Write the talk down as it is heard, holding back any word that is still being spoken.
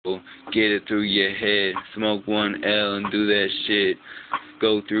Get it through your head. Smoke one L and do that shit.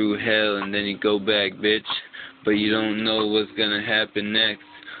 Go through hell and then you go back, bitch. But you don't know what's gonna happen next.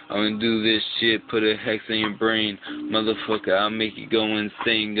 I'm gonna do this shit, put a hex in your brain. Motherfucker, I'll make you go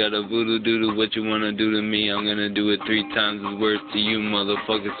insane. Got a voodoo doodoo, what you wanna do to me? I'm gonna do it 3 times as worse to you,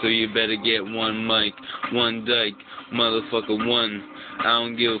 motherfucker. So you better get one mic, one dike, motherfucker, one. I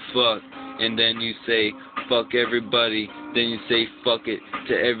don't give a fuck. And then you say, fuck everybody. Then you say, fuck it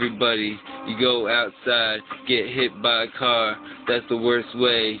to everybody. You go outside, get hit by a car. That's the worst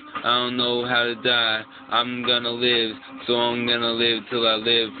way. I don't know how to die. I'm gonna live, so I'm gonna live till I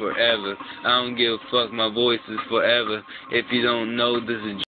live forever. I don't give a fuck, my voice is forever. If you don't know, this is